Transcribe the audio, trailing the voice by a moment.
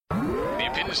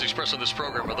opinions expressed on this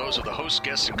program are those of the hosts,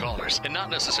 guests, and callers, and not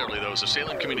necessarily those of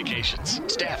Salem Communications,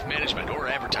 staff, management, or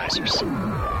advertisers.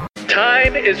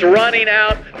 Time is running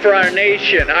out for our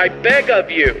nation. I beg of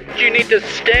you, you need to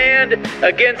stand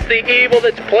against the evil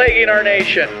that's plaguing our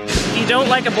nation. If you don't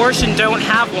like abortion, don't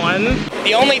have one.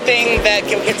 The only thing that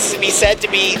can be said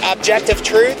to be objective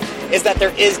truth is that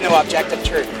there is no objective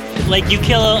truth. Like, you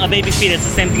kill a baby fetus,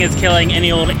 the same thing as killing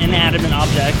any old inanimate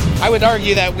object. I would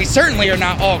argue that we certainly are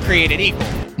not all created equal.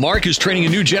 Mark is training a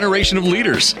new generation of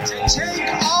leaders. To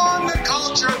take on the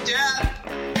culture of death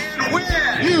and win.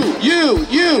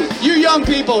 You young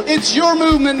people, it's your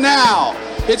movement now.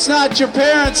 It's not your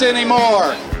parents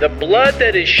anymore. The blood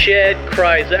that is shed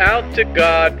cries out to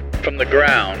God from the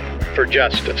ground for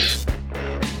justice.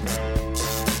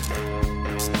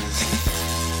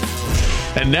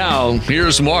 And now,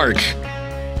 here's Mark.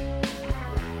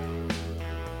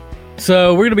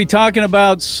 So we're going to be talking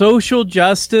about social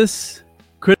justice,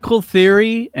 critical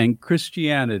theory, and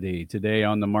Christianity today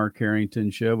on the Mark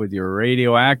Harrington Show with your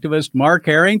radio activist, Mark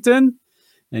Harrington.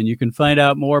 And you can find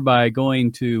out more by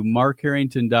going to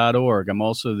markharrington.org. I'm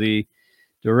also the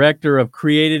director of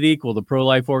Created Equal, the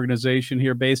pro-life organization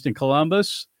here based in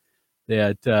Columbus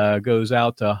that goes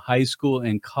out to high school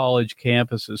and college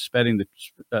campuses, spreading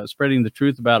the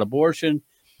truth about abortion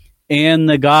and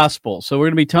the gospel. So we're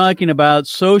going to be talking about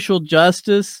social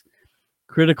justice,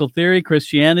 critical theory,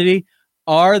 Christianity.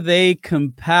 Are they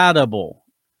compatible?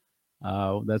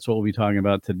 That's what we'll be talking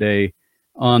about today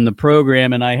on the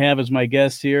program. And I have as my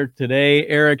guest here today,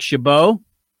 Eric Chabot.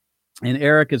 And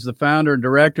Eric is the founder and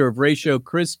director of Ratio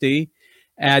Christi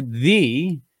at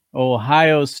the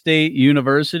Ohio State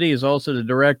University. Is also the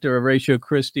director of Ratio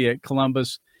Christi at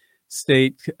Columbus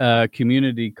State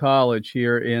Community College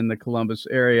here in the Columbus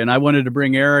area. And I wanted to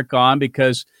bring Eric on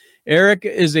because Eric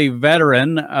is a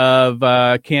veteran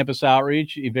of campus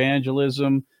outreach,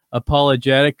 evangelism,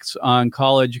 apologetics on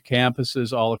college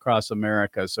campuses all across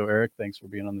America. So, Eric, thanks for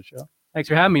being on the show. Thanks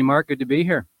for having me, Mark. Good to be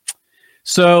here.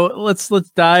 So let's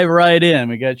dive right in.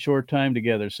 We got short time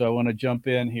together, so I want to jump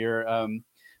in here.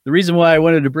 The reason why I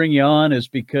wanted to bring you on is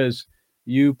because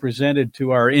you presented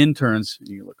to our interns.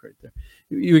 You look right there.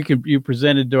 You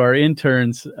presented to our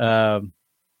interns a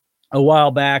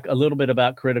while back a little bit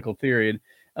about critical theory. And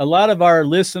a lot of our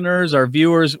listeners, our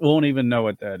viewers, won't even know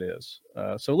what that is.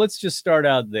 So let's just start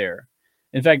out there.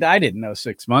 In fact, I didn't know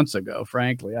 6 months ago,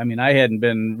 frankly. I mean, I hadn't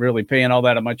been really paying all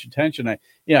that much attention. I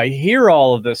hear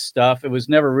all of this stuff. It was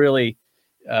never really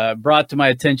brought to my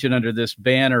attention under this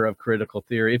banner of critical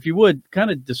theory. If you would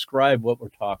kind of describe what we're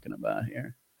talking about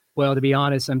here. Well, to be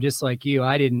honest, I'm just like you.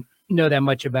 I didn't know that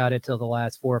much about it till the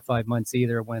last 4 or 5 months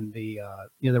either, when the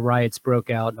riots broke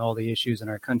out and all the issues in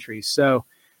our country. So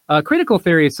critical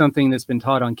theory is something that's been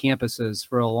taught on campuses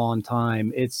for a long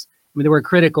time. The word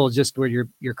critical is just where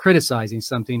you're criticizing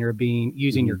something or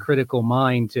using your critical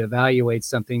mind to evaluate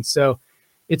something. So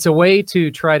it's a way to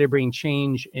try to bring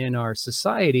change in our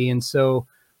society. And so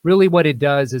really what it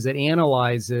does is it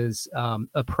analyzes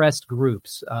oppressed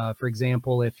groups. For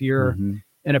example, if you're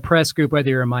an oppressed group, whether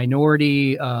you're a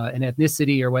minority, an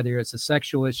ethnicity, or whether it's a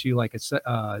sexual issue, like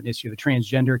an issue of the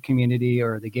transgender community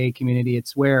or the gay community,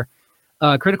 it's where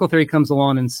critical theory comes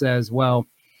along and says, well,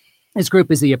 this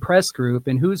group is the oppressed group,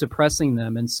 and who's oppressing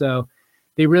them? And so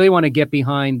they really want to get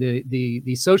behind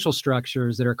the social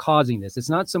structures that are causing this. It's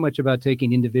not so much about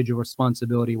taking individual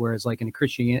responsibility, whereas like in a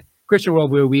Christian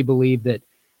worldview, we believe that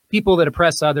people that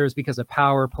oppress others because of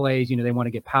power plays, they want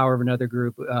to get power of another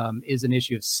group, is an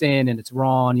issue of sin, and it's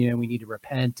wrong. We need to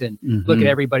repent and look at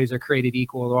everybody as they're created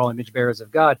equal. They're all image bearers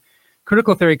of God.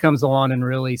 Critical theory comes along and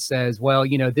really says, well,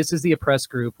 this is the oppressed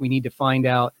group. We need to find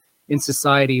out in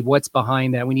society what's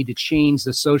behind that. We need to change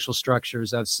the social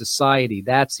structures of society.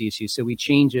 That's the issue. So we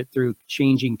change it through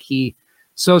changing key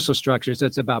social structures. So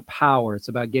it's about power. It's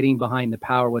about getting behind the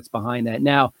power, what's behind that.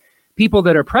 Now, people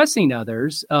that are oppressing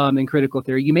others in critical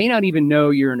theory, you may not even know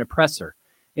you're an oppressor.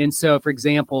 And so, for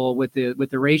example, with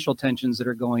the racial tensions that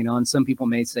are going on, some people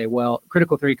may say, well,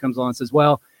 critical theory comes along and says,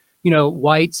 well,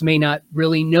 whites may not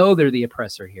really know they're the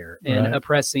oppressor here and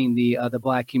oppressing the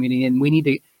Black community, and we need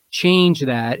to change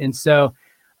that. And so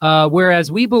whereas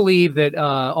we believe that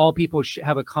all people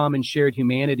have a common shared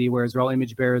humanity, whereas we're all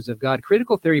image bearers of God,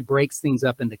 critical theory breaks things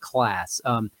up into class.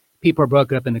 People are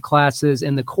broken up into classes,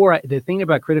 and the thing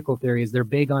about critical theory is they're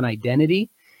big on identity.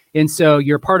 And so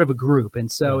you're part of a group. And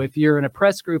so if you're an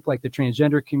oppressed group like the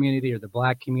transgender community or the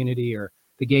Black community or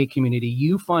the gay community,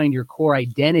 you find your core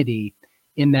identity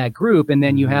in that group, and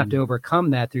then you have to overcome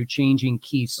that through changing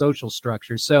key social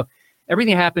structures. So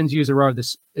everything happens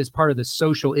as part of the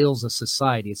social ills of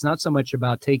society. It's not so much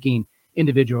about taking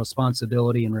individual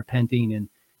responsibility and repenting and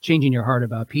changing your heart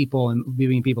about people and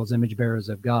being people's image bearers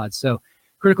of God. So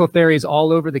critical theory is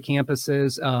all over the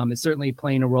campuses. It's certainly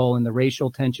playing a role in the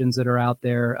racial tensions that are out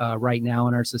there right now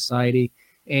in our society.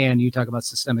 And you talk about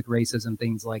systemic racism,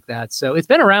 things like that. So it's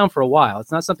been around for a while.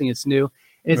 It's not something that's new.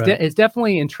 It's, it's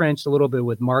definitely entrenched a little bit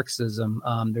with Marxism.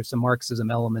 There's some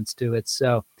Marxism elements to it.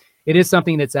 So it is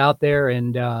something that's out there,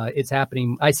 and it's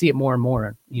happening. I see it more and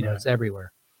more. It's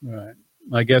everywhere. Right.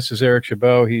 My guest is Eric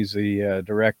Chabot. He's the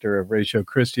director of Ratio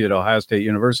Christi at Ohio State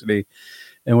University.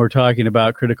 And we're talking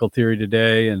about critical theory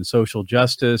today and social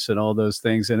justice and all those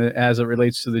things, and as it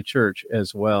relates to the church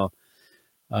as well.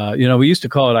 We used to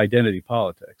call it identity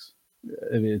politics.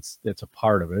 It's a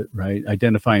part of it, right?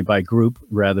 Identifying by group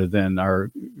rather than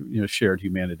our shared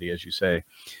humanity, as you say.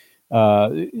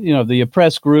 The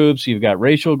oppressed groups, you've got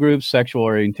racial groups, sexual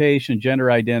orientation, gender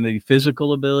identity,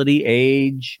 physical ability,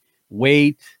 age,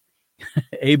 weight,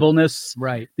 ableness.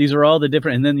 Right. These are all the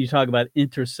different, and then you talk about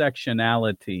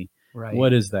intersectionality. Right.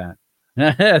 What is that?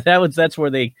 That's where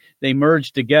they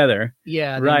merge together.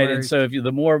 Yeah. Right. And so if you,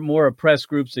 the more oppressed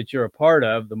groups that you're a part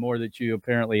of, the more that you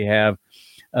apparently have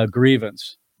a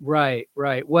grievance. Right.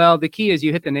 Well, the key is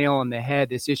you hit the nail on the head,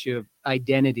 this issue of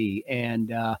identity.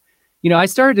 And, I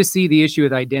started to see the issue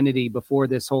with identity before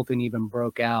this whole thing even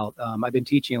broke out. I've been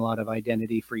teaching a lot of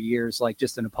identity for years, like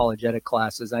just in apologetic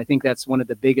classes. I think that's one of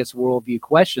the biggest worldview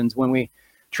questions when we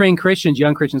train Christians,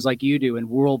 young Christians like you do, in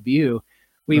worldview.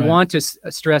 We want to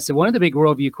stress that one of the big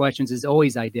worldview questions is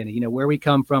always identity, where we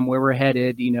come from, where we're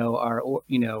headed,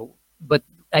 but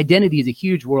identity is a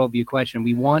huge worldview question.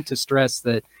 We want to stress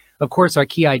that, of course, our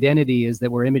key identity is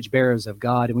that we're image bearers of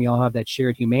God and we all have that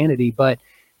shared humanity. But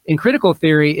in critical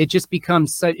theory, it just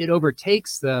becomes, it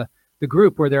overtakes the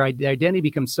group where their identity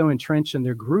becomes so entrenched in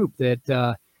their group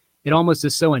that it almost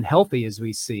is so unhealthy, as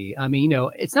we see. I mean,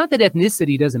 it's not that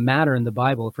ethnicity doesn't matter in the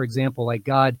Bible. For example, like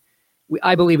God,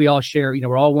 I believe we all share,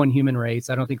 we're all one human race.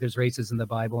 I don't think there's races in the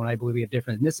Bible, and I believe we have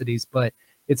different ethnicities, but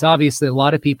it's obvious that a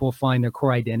lot of people find their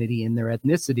core identity in their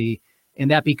ethnicity,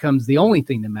 and that becomes the only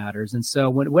thing that matters. And so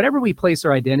whatever we place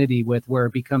our identity with, where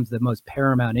it becomes the most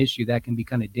paramount issue, that can be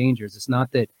kind of dangerous. It's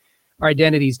not that our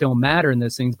identities don't matter in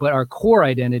those things, but our core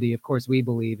identity, of course, we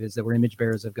believe is that we're image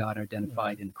bearers of God,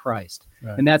 identified in Christ.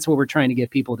 Right. And that's what we're trying to get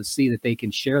people to see, that they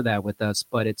can share that with us,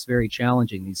 but it's very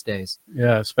challenging these days.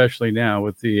 Yeah, especially now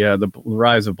with the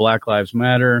rise of Black Lives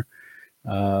Matter.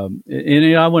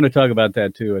 And I want to talk about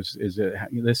that too, is that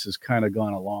this has kind of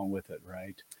gone along with it,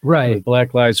 right? Right. With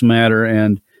Black Lives Matter.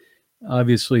 And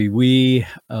obviously, we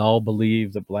all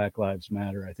believe that Black Lives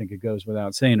Matter. I think it goes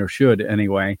without saying, or should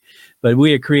anyway. But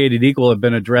we at Created Equal have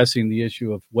been addressing the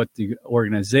issue of what the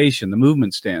organization, the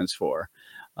movement, stands for.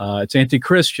 It's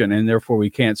anti-Christian, and therefore we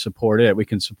can't support it. We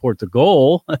can support the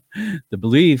goal, the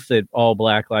belief that all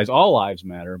lives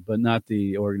matter, but not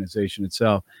the organization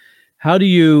itself. How do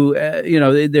you,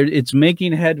 it's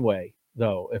making headway,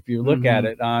 though. If you look at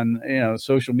it on,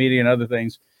 social media and other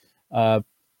things,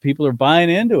 people are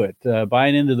buying into it,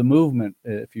 buying into the movement,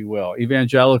 if you will.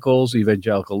 Evangelicals,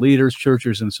 evangelical leaders,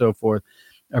 churches, and so forth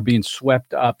are being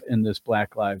swept up in this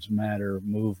Black Lives Matter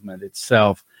movement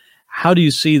itself. How do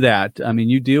you see that? I mean,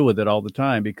 you deal with it all the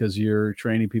time because you're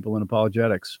training people in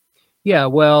apologetics. Yeah,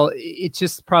 well, it's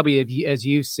just probably, as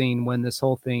you've seen, when this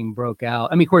whole thing broke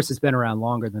out. I mean, of course, it's been around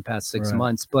longer than the past 6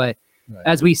 months, but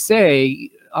as we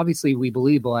say, obviously we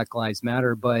believe Black Lives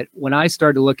Matter, but when I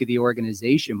started to look at the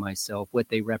organization myself, what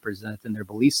they represent and their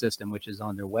belief system, which is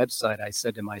on their website, I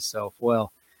said to myself,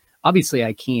 well, obviously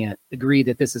I can't agree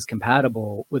that this is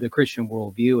compatible with a Christian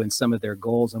worldview and some of their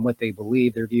goals and what they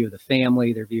believe, their view of the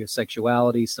family, their view of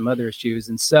sexuality, some other issues.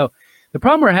 And so the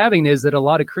problem we're having is that a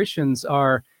lot of Christians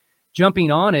are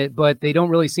jumping on it, but they don't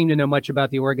really seem to know much about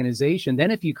the organization. Then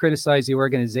if you criticize the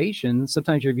organization,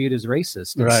 sometimes you're viewed as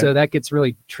racist. And so that gets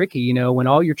really tricky, when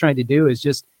all you're trying to do is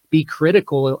just be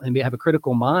critical and have a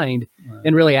critical mind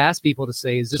and really ask people to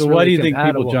say, is this really why do you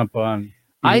compatible? think people jump on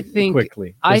I think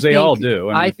quickly? Because they all do.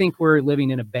 I think we're living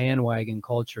in a bandwagon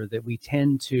culture that we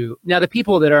tend to, now the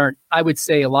people that aren't, I would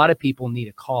say a lot of people need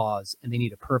a cause and they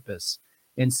need a purpose.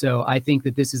 And so I think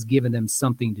that this has given them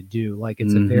something to do. Like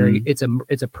it's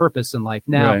it's a purpose in life.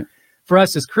 Now, for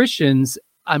us as Christians,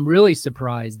 I'm really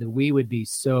surprised that we would be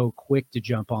so quick to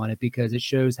jump on it, because it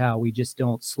shows how we just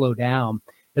don't slow down.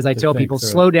 As I tell people,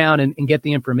 slow down and get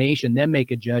the information, then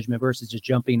make a judgment versus just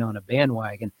jumping on a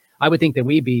bandwagon. I would think that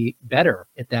we'd be better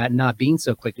at that and not being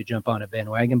so quick to jump on a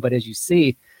bandwagon. But as you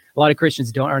see, a lot of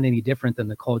Christians aren't any different than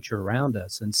the culture around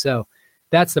us. And so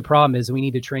that's the problem, is we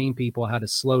need to train people how to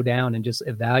slow down and just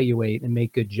evaluate and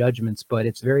make good judgments. But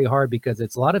it's very hard because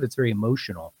a lot of it's very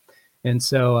emotional. And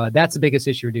so that's the biggest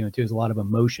issue we're doing too, is a lot of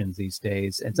emotions these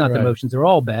days. It's not the emotions are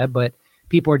all bad, but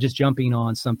people are just jumping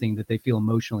on something that they feel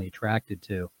emotionally attracted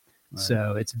to. Right.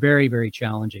 So it's very, very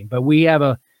challenging. But we have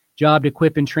a job to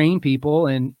equip and train people.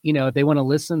 And, if they want to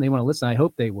listen, they want to listen. I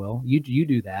hope they will. You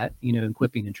do that,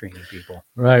 equipping and training people.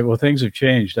 Right. Well, things have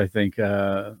changed, I think,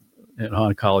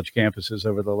 on college campuses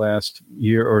over the last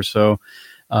year or so.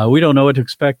 We don't know what to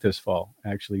expect this fall,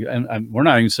 actually. And we're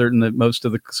not even certain that most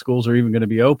of the schools are even going to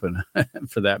be open,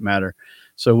 for that matter.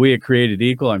 So we at Created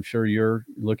Equal, I'm sure you're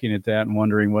looking at that and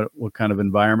wondering what kind of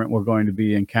environment we're going to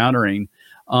be encountering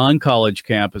on college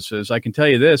campuses. I can tell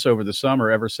you this, over the summer,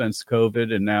 ever since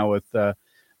COVID and now with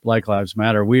Black Lives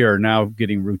Matter, we are now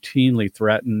getting routinely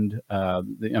threatened.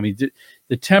 The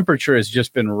temperature has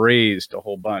just been raised a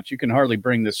whole bunch. You can hardly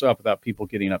bring this up without people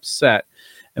getting upset.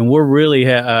 And we're really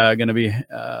going to be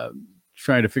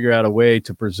trying to figure out a way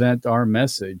to present our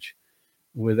message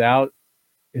without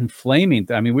inflaming.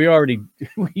 We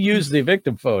use the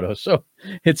victim photo, so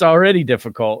it's already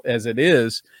difficult as it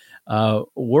is.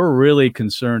 We're really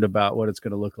concerned about what it's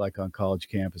going to look like on college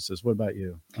campuses. What about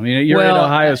you? You're at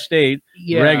Ohio State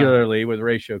regularly with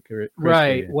Ratio Christi.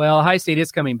 Right. Well, Ohio State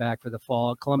is coming back for the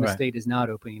fall. Columbus State is not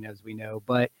opening, as we know,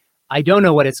 but I don't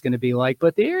know what it's going to be like.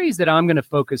 But the areas that I'm going to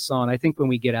focus on, I think when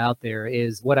we get out there,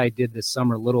 is what I did this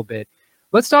summer a little bit.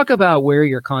 Let's talk about where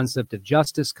your concept of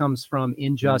justice comes from,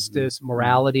 injustice,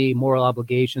 morality, moral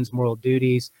obligations, moral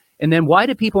duties. And then why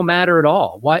do people matter at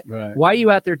all? Why are you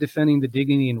out there defending the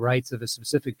dignity and rights of a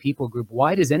specific people group?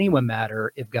 Why does anyone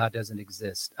matter if God doesn't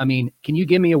exist? Can you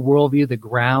give me a worldview that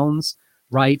grounds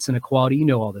rights and equality? You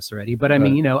know all this already. But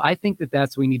I think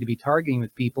that's what we need to be targeting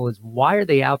with people is why are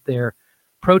they out there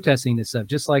protesting this stuff?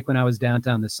 Just like when I was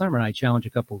downtown this summer and I challenged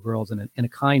a couple of girls in a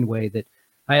kind way that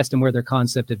I asked them where their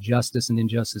concept of justice and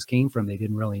injustice came from. They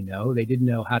didn't really know. They didn't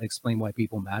know how to explain why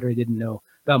people matter. They didn't know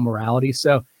about morality.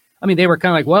 So, they were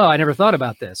kind of like, well, I never thought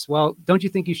about this. Well, don't you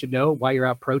think you should know why you're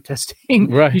out protesting?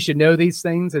 Right. You should know these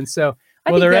things. And so,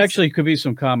 there actually could be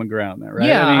some common ground there, right?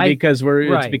 Yeah. Because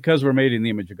it's because we're made in the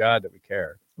image of God that we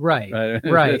care. Right.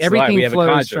 Right. Everything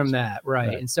flows from that.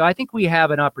 Right. And so I think we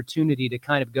have an opportunity to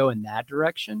kind of go in that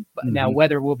direction. But now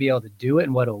whether we'll be able to do it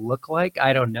and what it'll look like,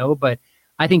 I don't know. But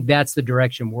I think that's the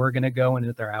direction we're going to go in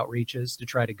with our outreaches to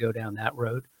try to go down that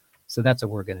road. So that's what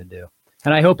we're going to do.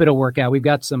 And I hope it'll work out. We've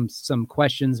got some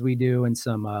questions we do and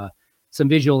some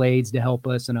visual aids to help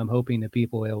us. And I'm hoping that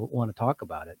people will want to talk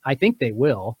about it. I think they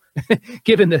will,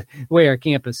 given the way our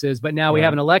campus is. But now we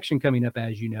have an election coming up,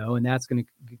 as you know, and that's going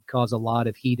to cause a lot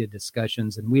of heated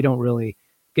discussions. And we don't really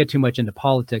get too much into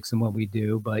politics in what we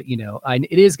do. But,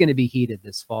 it is going to be heated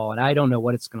this fall. And I don't know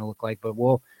what it's going to look like, but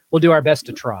we'll do our best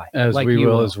to try. As we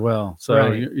will as well.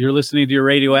 So you're listening to your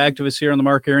radio activists here on the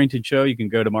Mark Harrington Show. You can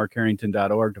go to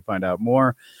markharrington.org to find out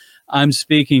more. I'm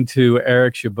speaking to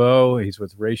Eric Chabot. He's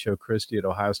with Ratio Christi at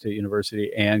Ohio State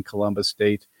University and Columbus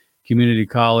State Community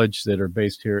College that are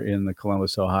based here in the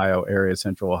Columbus, Ohio area,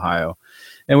 Central Ohio.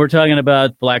 And we're talking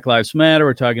about Black Lives Matter.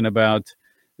 We're talking about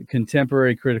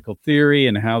contemporary critical theory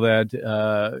and how that,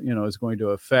 is going to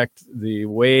affect the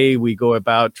way we go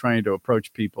about trying to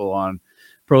approach people on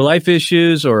pro-life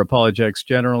issues or apologetics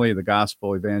generally, the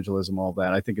gospel, evangelism, all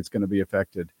that. I think it's going to be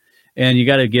affected. And you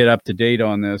got to get up to date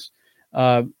on this.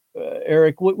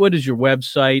 Eric, what is your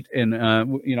website? And,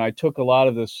 I took a lot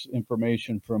of this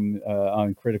information from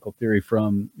on critical theory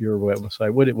from your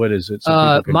website. What is it?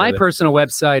 So my personal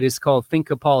website is called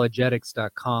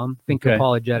thinkapologetics.com,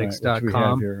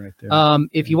 thinkapologetics.com. Right,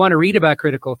 if you want to read about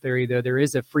critical theory, though, there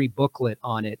is a free booklet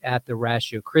on it at the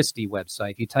Ratio Christi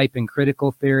website. If you type in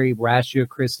critical theory, Ratio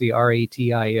Christi,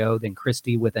 RATIO, then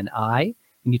Christi with an I,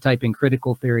 and you type in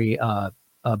critical theory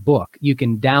book, you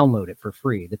can download it for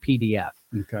free, the PDF.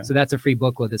 Okay. So that's a free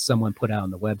booklet that someone put out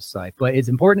on the website. But it's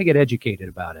important to get educated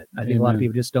about it. I think a lot of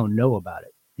people just don't know about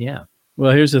it. Yeah.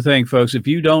 Well, here's the thing, folks. If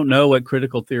you don't know what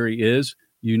critical theory is,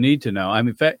 you need to know.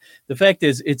 The fact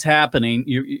is, it's happening.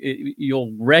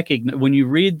 You'll recognize when you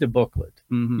read the booklet.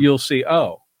 You'll see,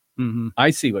 I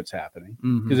see what's happening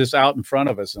because it's out in front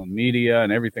of us on media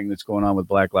and everything that's going on with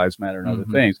Black Lives Matter and other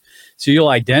things. So you'll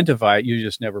identify it. You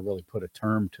just never really put a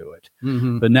term to it.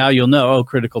 But now you'll know,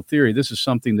 critical theory, this is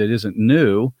something that isn't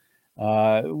new.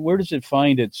 Where does it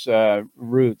find its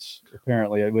roots,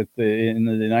 apparently, in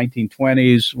the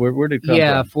 1920s? Where did it come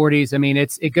from?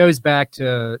 40s. It goes back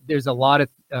to, there's a lot of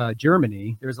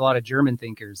Germany. There's a lot of German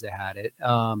thinkers that had it.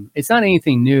 It's not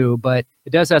anything new, but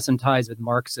it does have some ties with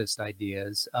Marxist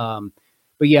ideas.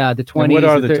 But yeah, the 20s. And what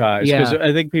are the ties? Because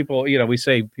I think people, we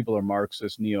say people are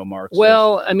Marxist, neo-Marxist.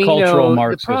 Well, cultural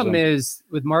Marxism. The problem is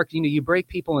with Marx, you break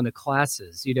people into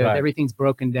classes. Right. Everything's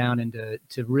broken down into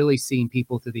really seeing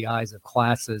people through the eyes of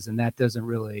classes, and that doesn't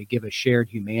really give a shared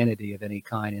humanity of any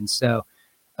kind. And so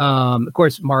Of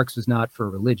course, Marx was not for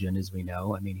religion, as we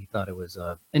know. I mean, he thought it was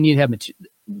and you have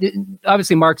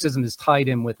obviously Marxism is tied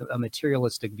in with a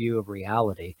materialistic view of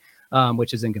reality,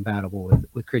 which is incompatible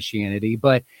with Christianity.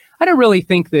 But I don't really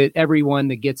think that everyone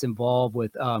that gets involved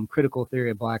with critical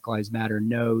theory of Black Lives Matter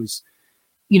knows,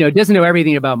 doesn't know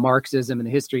everything about Marxism and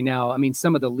the history. Now, I mean,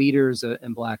 some of the leaders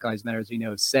in Black Lives Matter, as we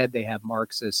know, have said they have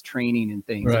Marxist training and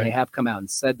things. Right. And they have come out and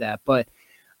said that. But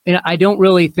I don't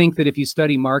really think that if you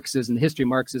study Marxism, the history of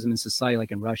Marxism in society,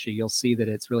 like in Russia, you'll see that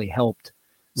it's really helped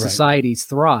societies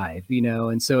thrive,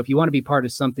 And so if you want to be part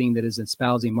of something that is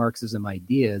espousing Marxism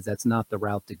ideas, that's not the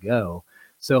route to go.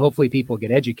 So hopefully people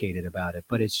get educated about it,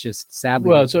 but it's just sadly.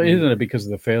 Well, so isn't it because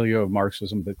of the failure of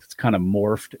Marxism that it's kind of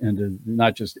morphed into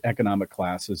not just economic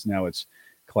classes, now it's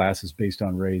classes based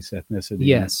on race,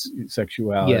 ethnicity,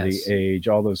 sexuality, age,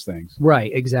 all those things.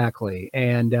 Right, exactly.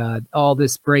 And all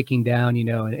this breaking down,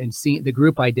 and seeing the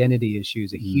group identity issue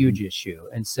is a huge issue.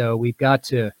 And so we've got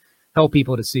to help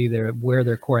people to see where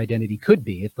their core identity could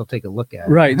be if they'll take a look at it.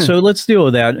 Right. So let's deal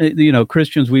with that.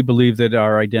 Christians, we believe that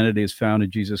our identity is found in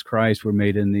Jesus Christ. We're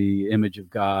made in the image of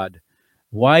God.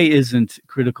 Why isn't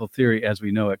critical theory, as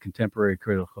we know it, contemporary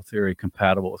critical theory,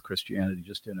 compatible with Christianity?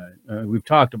 Just we've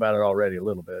talked about it already a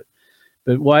little bit,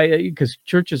 but why? Because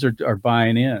churches are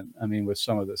buying in. I mean, with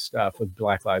some of this stuff with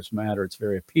Black Lives Matter, it's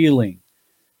very appealing,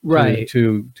 right,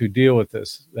 to deal with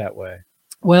this that way.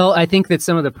 Well, I think that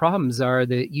some of the problems are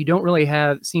that you don't really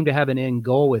seem to have an end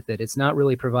goal with it. It's not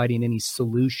really providing any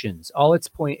solutions. All it's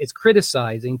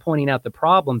criticizing, pointing out the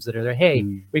problems that are there. Hey,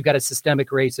 we've got a systemic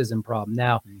racism problem.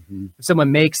 Now, if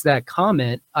someone makes that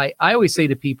comment, I always say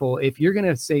to people, if you're going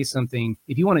to say something,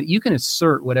 if you want to, you can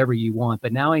assert whatever you want,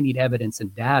 but now I need evidence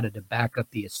and data to back up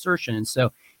the assertion. And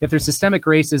so if there's systemic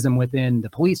racism within the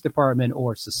police department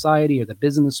or society or the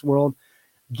business world,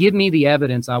 give me the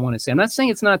evidence I want to see. I'm not saying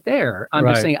it's not there. I'm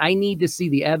just saying I need to see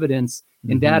the evidence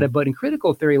and data. But in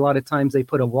critical theory, a lot of times they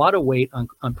put a lot of weight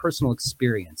on personal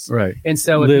experience. Right. And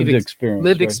so lived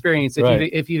experience.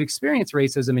 If you've experienced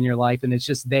racism in your life and it's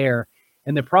just there,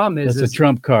 and the problem is that's a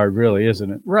trump card, really, isn't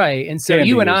it? Right. And so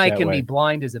you and I can be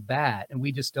blind as a bat and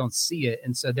we just don't see it.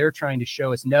 And so they're trying to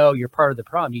show us, no, you're part of the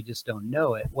problem. You just don't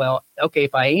know it. Well, okay,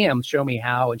 if I am, show me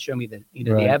how and show me the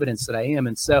the evidence that I am.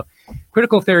 And so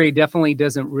critical theory definitely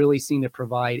doesn't really seem to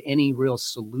provide any real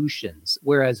solutions,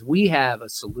 whereas we have a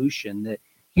solution that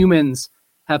humans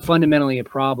have fundamentally a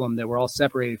problem, that we're all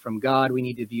separated from God. We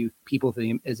need to view people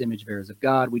as image bearers of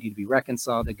God. We need to be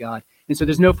reconciled to God. And so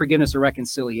there's no forgiveness or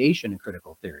reconciliation in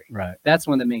critical theory. Right. That's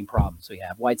one of the main problems we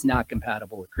have, why it's not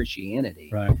compatible with Christianity.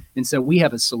 Right. And so we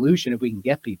have a solution if we can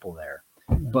get people there.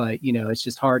 But, it's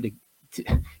just hard to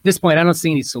at this point, I don't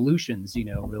see any solutions,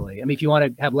 really. I mean, if you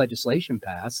want to have legislation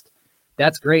passed,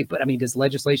 that's great. But I mean, is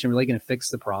legislation really going to fix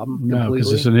the problem? No,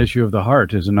 because it's an issue of the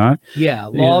heart, is it not? Yeah.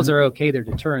 Laws are okay. They're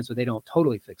deterrents, but they don't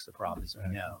totally fix the problem, as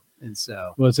we know. And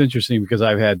so, well, it's interesting because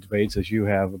I've had debates, as you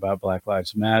have, about Black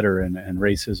Lives Matter and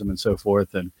racism and so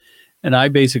forth. And I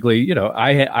basically,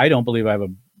 I don't believe I have a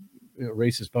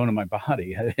racist bone in my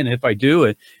body. And if I do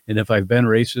it, and if I've been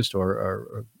racist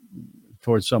or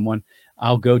towards someone,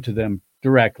 I'll go to them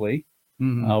directly.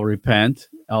 I'll repent.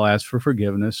 I'll ask for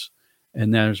forgiveness.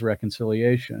 And there's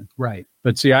reconciliation. Right.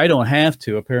 But see, I don't have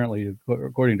to, apparently,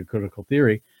 according to critical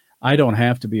theory, I don't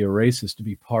have to be a racist to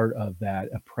be part of that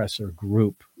oppressor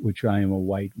group, which I am a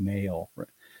white male.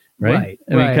 Right.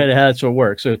 I mean, kind of how that's what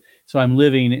works. So I'm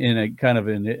living in a kind of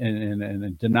in a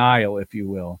denial, if you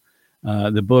will.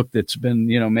 The book that's been,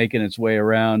 making its way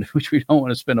around, which we don't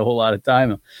want to spend a whole lot of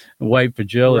time on, White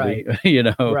Fragility,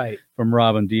 from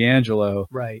Robin DiAngelo,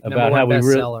 about how we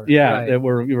that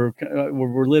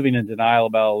we're living in denial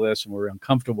about all this, and we're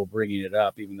uncomfortable bringing it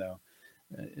up, even though.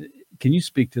 Can you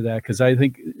speak to that? Because I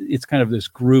think it's kind of this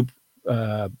group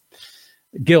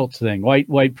guilt thing,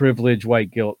 white privilege,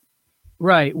 white guilt.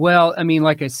 Right. Well, I mean,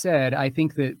 like I said, I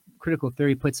think that critical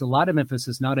theory puts a lot of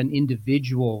emphasis not on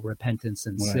individual repentance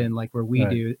and sin like where we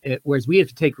do it, whereas we have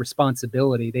to take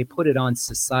responsibility. They put it on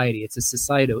society. It's a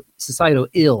societal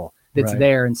ill that's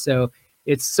there. And so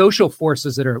it's social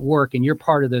forces that are at work, and you're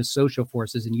part of those social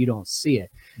forces and you don't see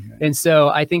it. And so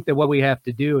I think that what we have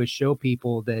to do is show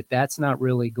people that that's not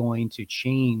really going to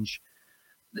change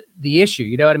the issue.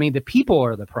 You know what I mean? The people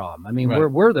are the problem. I mean,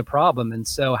 we're the problem. And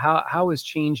so how is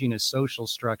changing a social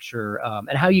structure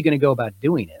and how are you going to go about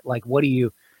doing it? Like, what do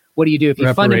you do if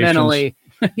you fundamentally,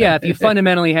 if you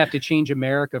fundamentally have to change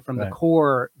America from the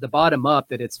core, the bottom up,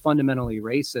 that it's fundamentally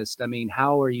racist? I mean,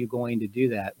 how are you going to do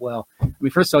that? Well, I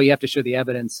mean, first of all, you have to show the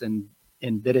evidence and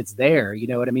that it's there, you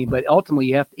know what I mean? But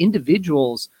ultimately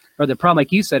individuals are the problem.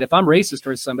 Like you said, if I'm racist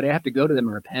towards somebody, I have to go to them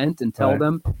and repent and tell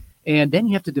them. And then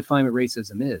you have to define what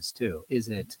racism is too. Is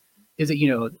it, do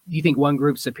you think one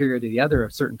group's superior to the other,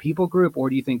 a certain people group, or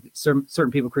do you think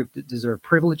certain people group deserve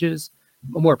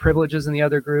more privileges than the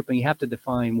other group? And you have to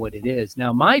define what it is.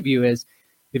 Now, my view is,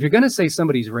 if you're going to say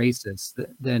somebody's racist,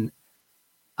 then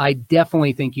I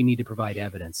definitely think you need to provide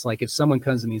evidence. Like if someone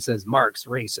comes to me and says, Mark's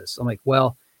racist, I'm like,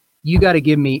 well, you got to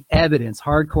give me evidence,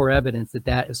 hardcore evidence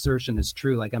that assertion is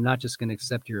true. Like, I'm not just going to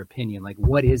accept your opinion. Like,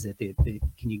 what is it that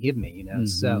can you give me?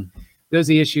 So those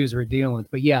are the issues we're dealing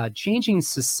with. But yeah, changing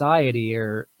society,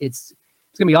 it's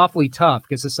going to be awfully tough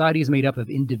because society is made up of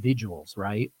individuals,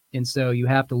 right? And so you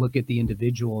have to look at the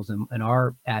individuals and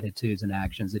our attitudes and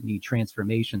actions that need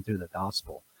transformation through the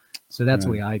gospel. So that's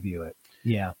the way I view it.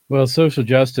 Yeah. Well, social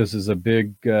justice is a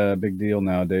big deal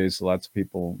nowadays. Lots of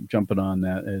people jumping on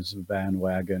that as a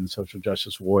bandwagon, social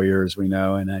justice warriors, we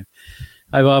know. And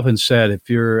I've often said, if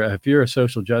you're a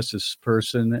social justice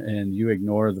person and you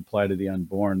ignore the plight of the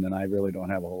unborn, then I really don't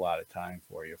have a whole lot of time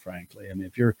for you, frankly. I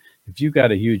mean, if you've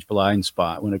got a huge blind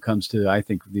spot when it comes to, I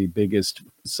think, the biggest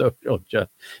social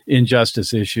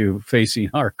injustice issue facing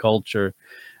our culture,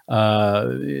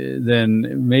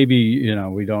 then maybe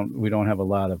we don't have a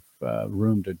lot of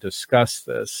room to discuss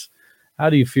this. How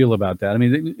do you feel about that? I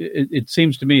mean, it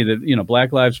seems to me that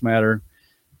Black Lives Matter,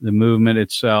 the movement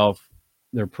itself,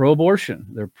 they're pro-abortion,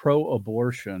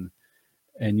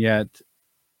 and yet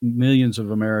millions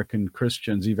of American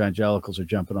Christians, evangelicals, are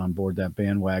jumping on board that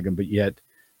bandwagon, but yet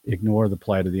ignore the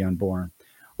plight of the unborn.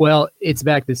 Well, it's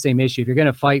back to the same issue. If you're going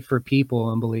to fight for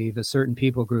people and believe a certain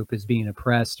people group is being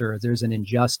oppressed or there's an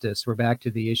injustice, we're back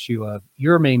to the issue of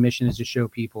your main mission is to show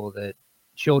people that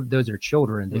those are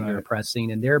children that you're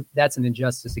oppressing, and that's an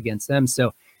injustice against them.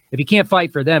 So if you can't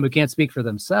fight for them, who can't speak for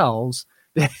themselves,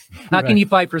 how can you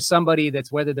fight for somebody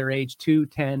that's, whether they're age 2,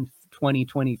 10,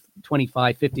 20,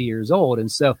 25, 50 years old?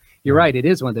 And so you're right. It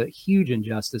is one of the huge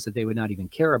injustice that they would not even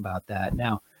care about that.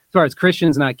 Now, as far as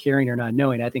Christians not caring or not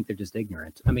knowing, I think they're just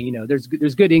ignorant. I mean, there's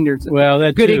good ignorance. Well,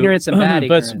 that's good ignorance and bad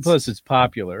ignorance. Plus, it's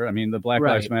popular. I mean, the Black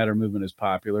Lives Matter movement is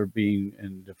popular. Being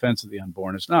in defense of the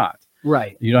unborn is not.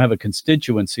 Right. You don't have a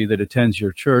constituency that attends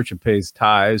your church and pays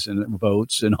tithes and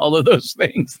votes and all of those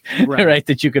things, right,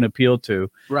 that you can appeal to.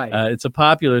 Right. It's a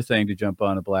popular thing to jump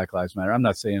on a Black Lives Matter. I'm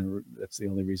not saying that's the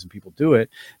only reason people do it,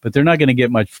 but they're not going to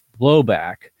get much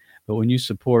blowback. But when you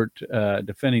support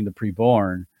defending the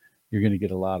preborn, you're going to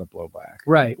get a lot of blowback.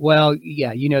 Right. Well,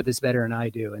 yeah, you know this better than I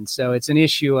do. And so it's an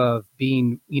issue of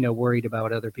being, worried about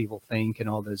what other people think and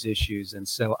all those issues. And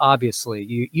so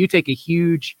obviously you take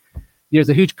there's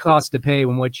a huge cost to pay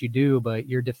when what you do, but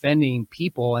you're defending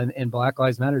people, and Black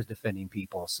Lives Matter is defending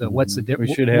people. So what's the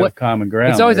difference? We should have common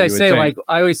ground. It's always, I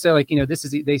always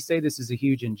say, they say this is a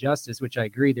huge injustice, which I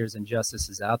agree. There's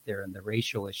injustices out there and the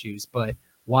racial issues, but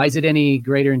why is it any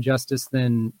greater injustice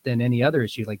than any other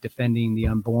issue, like defending the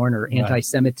unborn or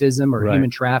anti-Semitism or human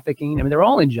trafficking? I mean, they're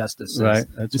all injustices. Right.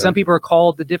 Some people are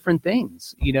called to different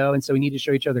things, and so we need to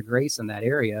show each other grace in that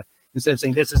area instead of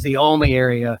saying this is the only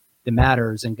area that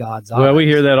matters in God's eyes. Well, we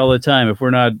hear that all the time. If we're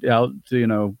not out,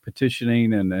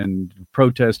 petitioning and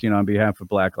protesting on behalf of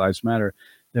Black Lives Matter,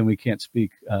 then we can't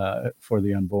speak for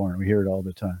the unborn. We hear it all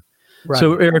the time. Right.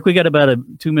 So, Eric, we got about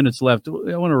 2 minutes left.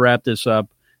 I want to wrap this up.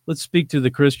 Let's speak to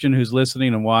the Christian who's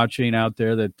listening and watching out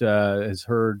there that has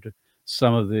heard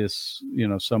some of this,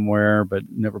 somewhere, but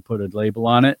never put a label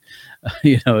on it,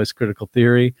 as critical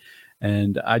theory.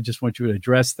 And I just want you to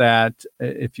address that,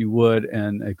 if you would,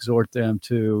 and exhort them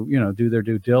to, do their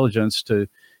due diligence to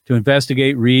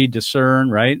investigate, read,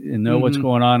 discern, right, and know what's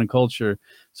going on in culture,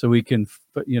 so we can,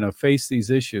 face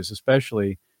these issues,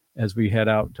 especially as we head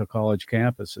out to college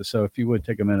campuses. So if you would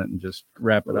take a minute and just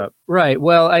wrap it up. Right.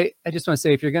 Well, I just want to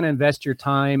say, if you're going to invest your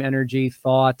time, energy,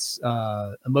 thoughts,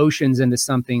 emotions into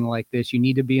something like this, you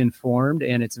need to be informed.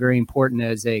 And it's very important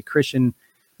as a Christian.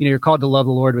 You're called to love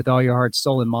the Lord with all your heart,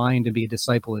 soul, and mind, and be a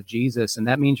disciple of Jesus. And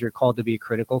that means you're called to be a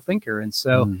critical thinker. And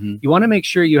so you want to make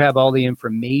sure you have all the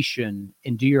information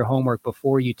and do your homework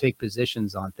before you take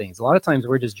positions on things. A lot of times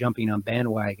we're just jumping on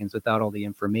bandwagons without all the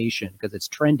information because it's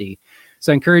trendy.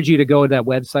 So I encourage you to go to that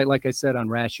website, like I said, on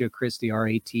Ratio Christi,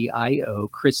 R-A-T-I-O,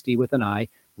 Christi with an I.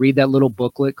 Read that little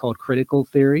booklet called Critical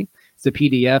Theory. It's a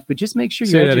PDF, but just make sure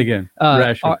you say that again.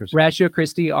 Ratio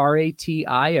Christi,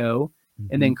 R-A-T-I-O.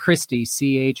 And then Christi,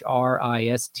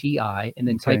 C-H-R-I-S-T-I, and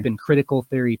then type in Critical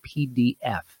Theory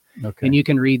PDF, and you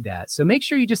can read that. So make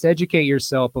sure you just educate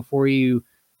yourself before you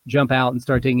jump out and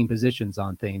start taking positions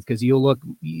on things, because you're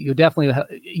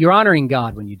honoring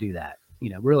God when you do that.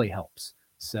 Really helps.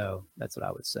 So that's what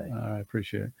I would say. I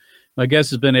appreciate it. My guest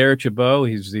has been Eric Chabot.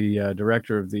 He's the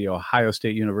director of the Ohio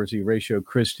State University Ratio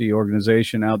Christi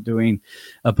organization, out doing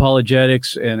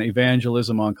apologetics and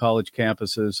evangelism on college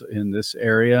campuses in this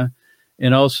area.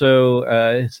 And also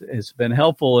it's been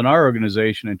helpful in our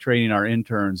organization in training our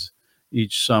interns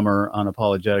each summer on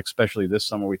apologetics, especially this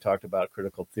summer we talked about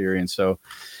critical theory. And so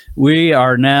we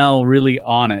are now really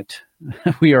on it.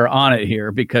 We are on it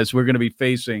here because we're going to be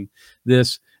facing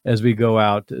this as we go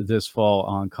out this fall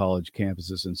on college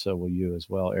campuses, and so will you as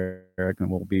well, Eric,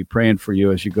 and we'll be praying for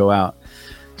you as you go out.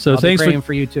 So thanks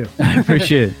for you too. I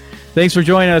appreciate it. Thanks for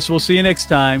joining us. We'll see you next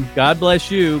time. God bless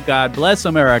you. God bless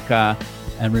America.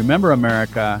 And remember,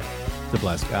 America, to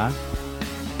bless God.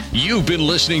 You've been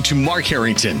listening to Mark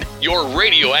Harrington, your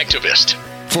radio activist.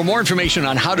 For more information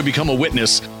on how to become a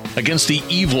witness against the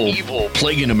evil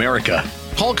plague in America,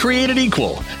 call Created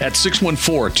Equal at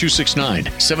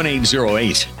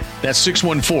 614-269-7808. That's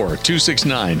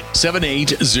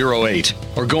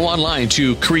 614-269-7808. Or go online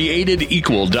to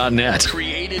createdequal.net.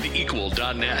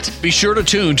 Createdequal.net. Be sure to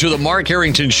tune to the Mark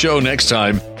Harrington Show next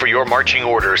time for your marching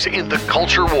orders in the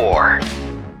culture war.